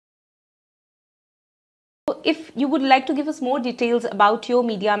if you would like to give us more details about your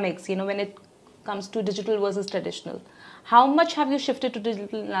media mix, when it comes to digital versus traditional, how much have you shifted to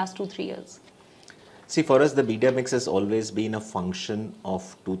digital in the last 2-3 years? See, for us, the media mix has always been a function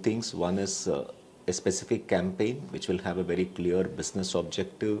of two things. One is a specific campaign, which will have a very clear business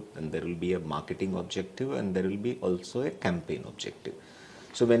objective, and there will be a marketing objective, and there will be also a campaign objective.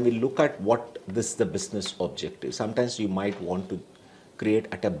 So when we look at what this the business objective, sometimes you might want to create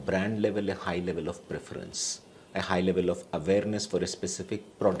at a brand level a high level of preference, a high level of awareness for a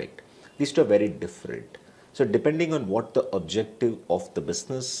specific product. These two are very different. So depending on what the objective of the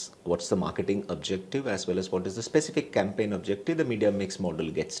business, what's the marketing objective, as well as what is the specific campaign objective, the media mix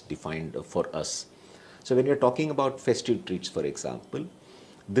model gets defined for us. So when you're talking about festive treats, for example,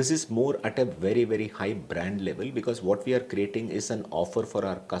 this is more at a very, very high brand level, because what we are creating is an offer for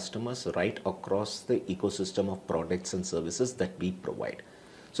our customers right across the ecosystem of products and services that we provide.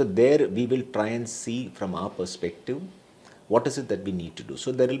 So there we will try and see from our perspective, what is it that we need to do.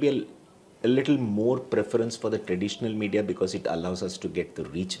 So there will be a little more preference for the traditional media, because it allows us to get the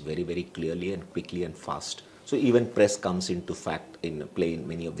reach very, very clearly and quickly and fast. So even press comes into fact in play in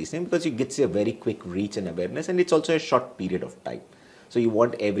many of these things, because it gets a very quick reach and awareness, and it's also a short period of time. So you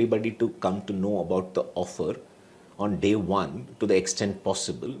want everybody to come to know about the offer on day one to the extent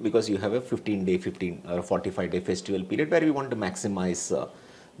possible, because you have a 15-day or 45-day festival period where we want to maximize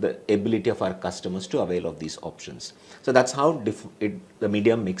the ability of our customers to avail of these options. So that's how the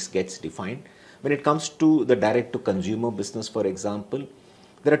media mix gets defined. When it comes to the direct to consumer business, for example,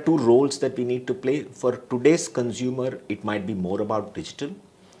 there are two roles that we need to play. For today's consumer, it might be more about digital,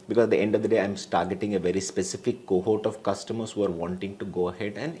 because at the end of the day, I'm targeting a very specific cohort of customers who are wanting to go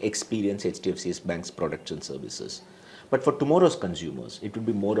ahead and experience HDFC Bank's products and services. But for tomorrow's consumers, it will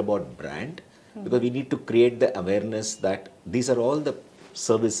be more about brand, because we need to create the awareness that these are all the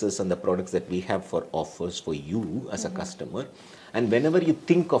services and the products that we have for offers for you as a customer. And whenever you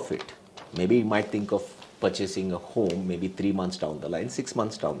think of it, maybe you might think of purchasing a home maybe 3 months down the line, 6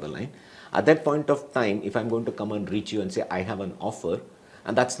 months down the line. At that point of time, if I'm going to come and reach you and say I have an offer,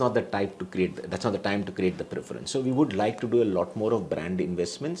 and that's not the time to create the preference. So we would like to do a lot more of brand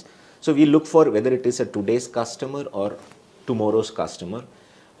investments. So we look for whether it is a today's customer or tomorrow's customer.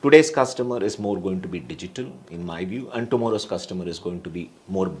 Today's customer is more going to be digital, in my view, and tomorrow's customer is going to be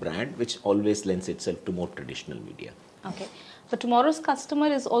more brand, which always lends itself to more traditional media. Okay. But tomorrow's customer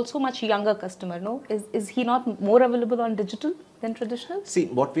is also much younger customer, no? Is he not more available on digital than traditional? See,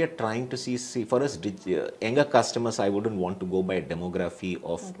 what we are trying to see for us, younger customers, I wouldn't want to go by a demography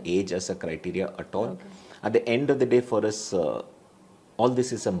of age as a criteria at all. At the end of the day, for us, all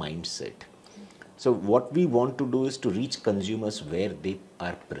this is a mindset. So what we want to do is to reach consumers where they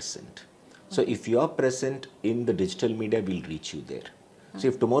are present. So if you are present in the digital media, we'll reach you there. So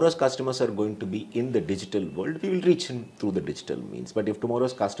if tomorrow's customers are going to be in the digital world, we will reach them through the digital means. But if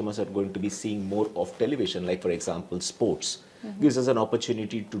tomorrow's customers are going to be seeing more of television, like for example, sports, gives us an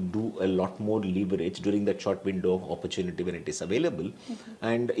opportunity to do a lot more leverage during that short window of opportunity when it is available.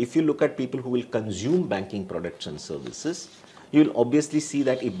 And if you look at people who will consume banking products and services, you will obviously see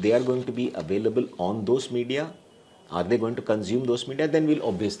that if they are going to be available on those media, are they going to consume those media, then we'll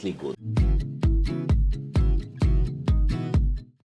obviously go.